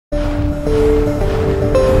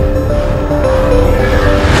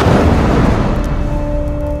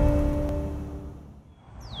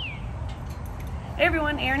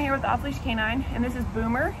off-leash canine, and this is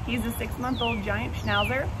Boomer. He's a 6-month-old giant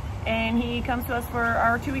Schnauzer, and he comes to us for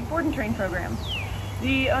our 2-week board and train program.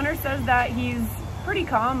 The owner says that he's pretty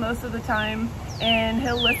calm most of the time, and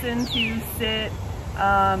he'll listen to sit,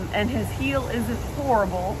 and his heel isn't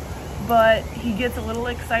horrible, but he gets a little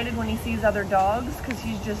excited when he sees other dogs because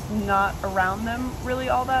he's just not around them really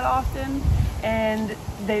all that often, and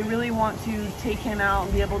they really want to take him out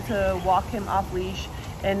and be able to walk him off leash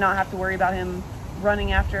and not have to worry about him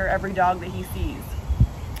running after every dog that he sees.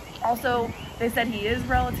 Also, they said he is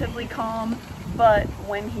relatively calm, but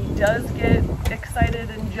when he does get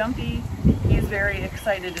excited and jumpy, he's very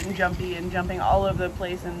excited and jumpy and jumping all over the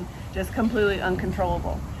place and just completely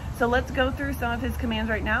uncontrollable. So let's go through some of his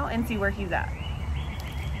commands right now and see where he's at.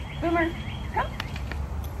 Boomer, come.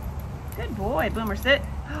 Good boy. Boomer, sit.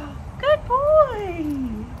 Good boy.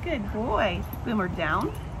 Good boy. Boomer,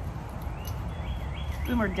 down.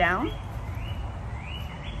 Boomer, down.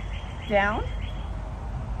 Down.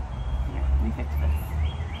 Here, let me fix this.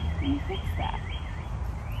 Let me fix that.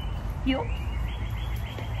 Heel.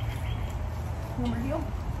 Boomer, heel.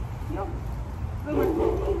 Heel. Boomer.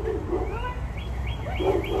 Boomer.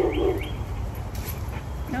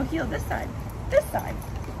 No, heel this side. This side.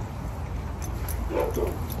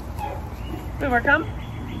 Boomer, come.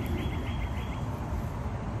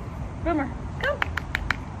 Boomer, come.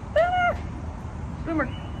 Boomer. Boomer,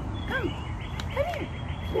 come. Come here.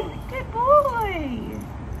 Good boy.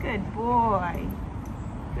 Good boy.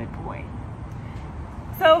 Good boy.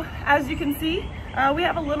 So, as you can see, we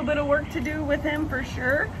have a little bit of work to do with him for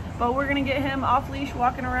sure, but we're gonna get him off leash,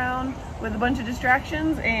 walking around with a bunch of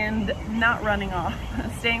distractions and not running off,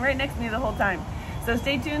 staying right next to me the whole time. So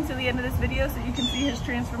stay tuned to the end of this video so you can see his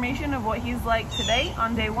transformation of what he's like today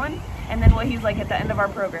on day 1 and then what he's like at the end of our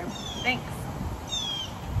program. Thanks.